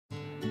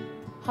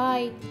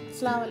Hi,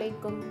 അസ്സലാമു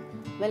അലൈക്കും.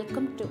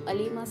 Welcome to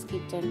അലീമാസ്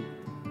kitchen.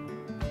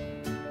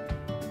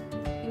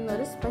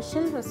 ഇന്നൊരു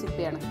സ്പെഷ്യൽ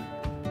റെസിപ്പിയാണ്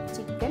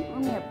ചിക്കൻ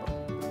ഉണ്ണിയപ്പം.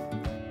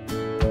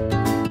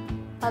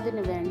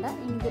 അതിന് വേണ്ട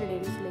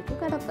ഇൻഗ്രീഡിയൻസിലേക്ക്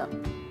കടക്കാം.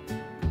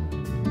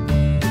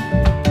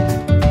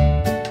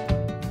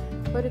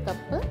 ഒരു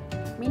കപ്പ്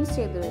മിക്സ്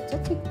ചെയ്ത് വെച്ച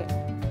ചിക്കൻ,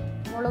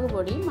 മുളക്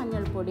പൊടിയും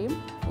മഞ്ഞൾപ്പൊടിയും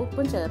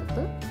ഉപ്പും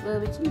ചേർത്ത്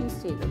വേവിച്ച്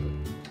മിക്സ് ചെയ്തത്,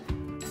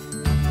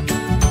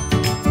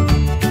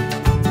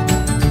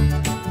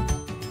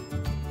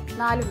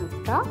 4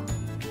 മുട്ട,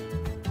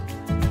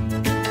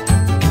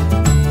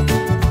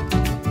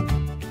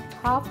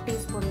 1/2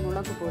 ടീസ്പൂൺ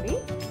മുളക് പൊടി,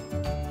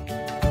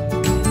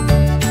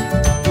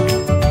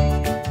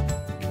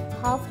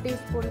 1/2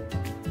 ടീസ്പൂൺ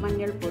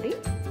മഞ്ഞൾപ്പൊടി,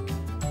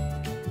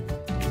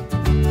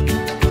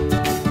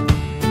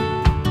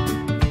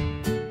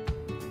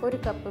 1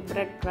 കപ്പ്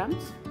ബ്രെഡ്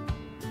ക്രംസ്,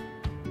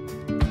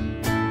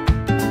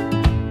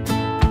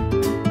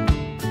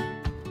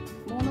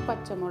 3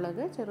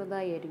 പച്ചമുളക്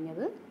ചെറുതായി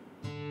അരിഞ്ഞത്,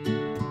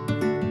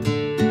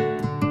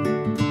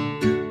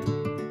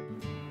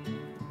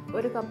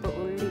 1 കപ്പ്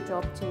ഉള്ളി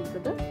ചോപ്പ്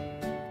ചെയ്തത്,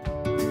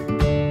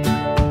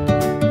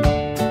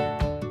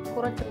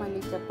 കുറച്ച്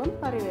മല്ലിച്ചപ്പും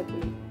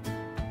കറിവേപ്പിലയും.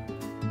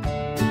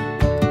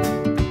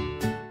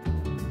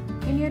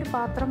 ഇനിയൊരു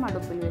പാത്രം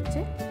അടുപ്പിൽ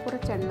വെച്ച്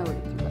കുറച്ച് എണ്ണ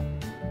ഒഴിക്കുക.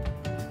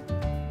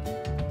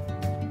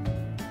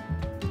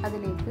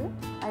 അതിലേക്ക്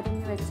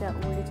അരിഞ്ഞു വെച്ച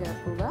ഉള്ളി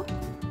ചേർക്കുക.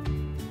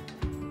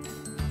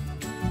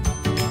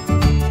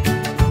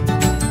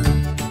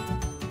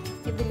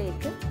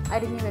 ഇതിലേക്ക്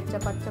അരിഞ്ഞു വെച്ച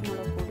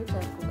പച്ചമുളക് കൂടി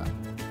ചേർക്കുക.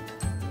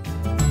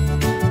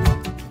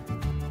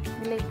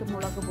 ഇതിലേക്ക്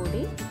മുളക്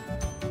പൊടി,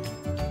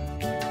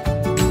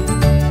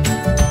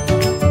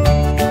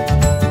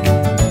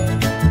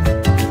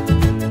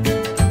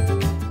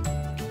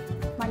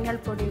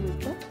 മഞ്ഞൾപ്പൊടിയും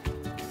ഇട്ട്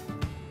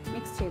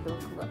മിക്സ് ചെയ്ത്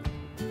വെക്കുക.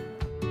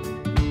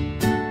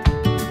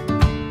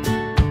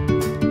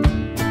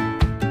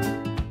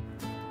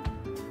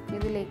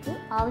 ഇതിലേക്ക്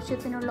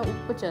ആവശ്യത്തിനുള്ള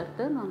ഉപ്പ്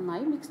ചേർത്ത്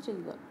നന്നായി മിക്സ്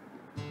ചെയ്യുക.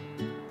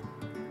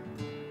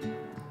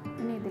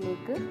 ഇനി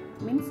ഇതിലേക്ക്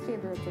മിക്സ്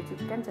ചെയ്ത് വെച്ച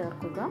ചിക്കൻ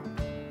ചേർക്കുക.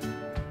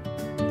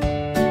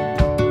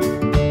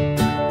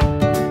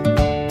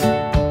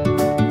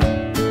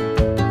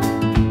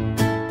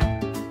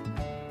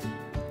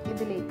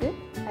 ഇതിലേക്ക്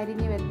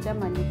അരിഞ്ഞു വെച്ച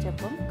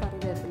മല്ലിച്ചപ്പും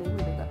കറിവേപ്പിലയും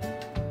ഇടുക.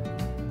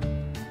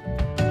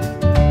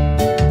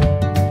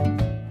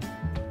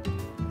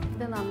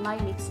 ഇത്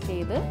നന്നായി മിക്സ്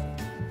ചെയ്ത്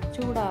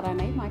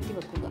ചൂടാറാനായി മാറ്റി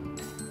വെക്കുക.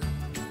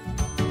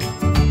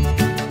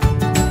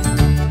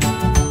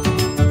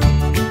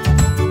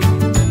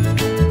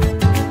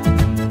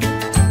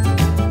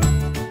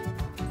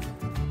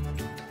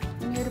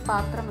 ഇനി ഒരു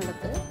പാത്രം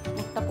എടുത്ത്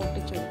മുട്ട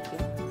പൊട്ടിച്ചൊഴിക്കുക.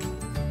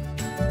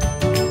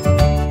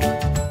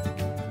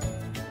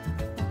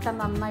 മുട്ട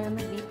നന്നായി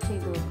ഒന്ന് ബീറ്റ്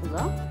ചെയ്ത് വെക്കുക.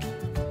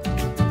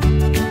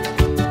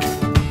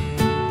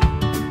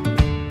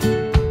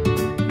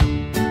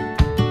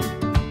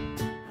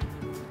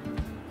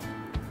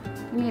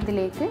 ഇനി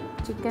ഇതിലേക്ക്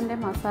ചിക്കൻ്റെ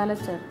മസാല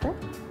ചേർത്ത്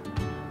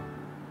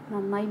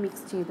നന്നായി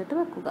മിക്സ് ചെയ്തിട്ട്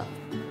വെക്കുക.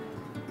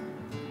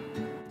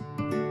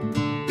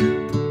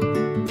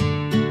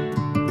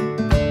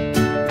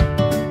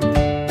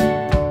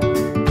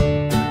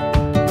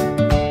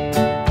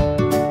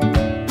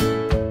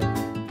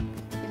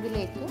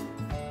 ഇതിലേക്ക്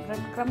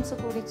ബ്രെഡ് ക്രംസ്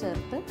കൂടി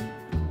ചേർത്ത്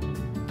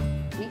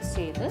മിക്സ്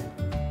ചെയ്ത്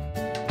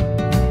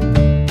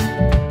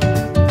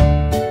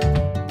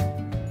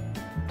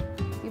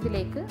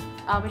ഇതിലേക്ക്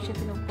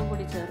ആവശ്യത്തിന് ഉപ്പ്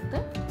കൂടി ചേർത്ത്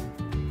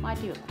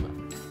മാറ്റി വെക്കുക.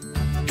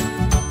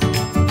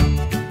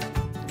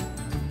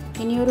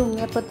 ഇനിയൊരു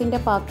ഉണ്ണിയപ്പത്തിൻ്റെ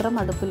പാത്രം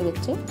അടുപ്പിൽ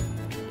വെച്ച്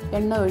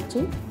എണ്ണ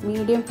ഒഴിച്ച്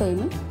മീഡിയം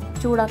ഫ്ലെയിമിൽ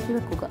ചൂടാക്കി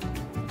വെക്കുക.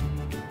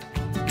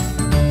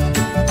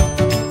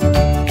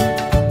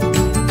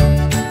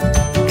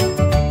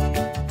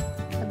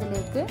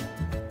 അതിലേക്ക്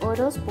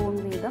ഓരോ സ്പൂൺ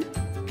വീതം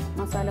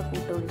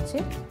മസാലക്കൂട്ട് ഒഴിച്ച്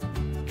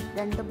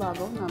 2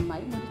 ഭാഗവും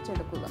നന്നായി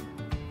മുരിച്ചെടുക്കുക.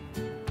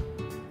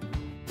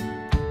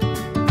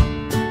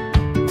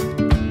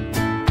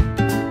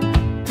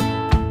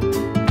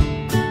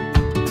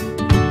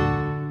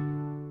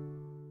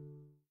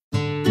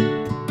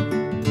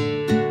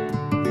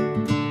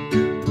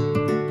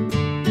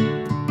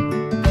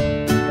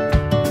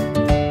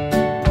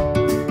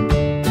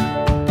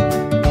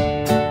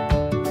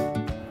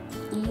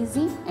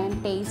 Easy and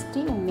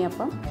tasty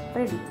unniyappam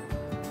ready.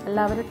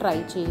 എല്ലാവരും ട്രൈ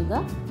ചെയ്യുക.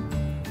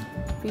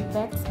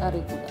 ഫീഡ്ബാക്ക്സ്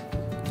അറിയിക്കുക.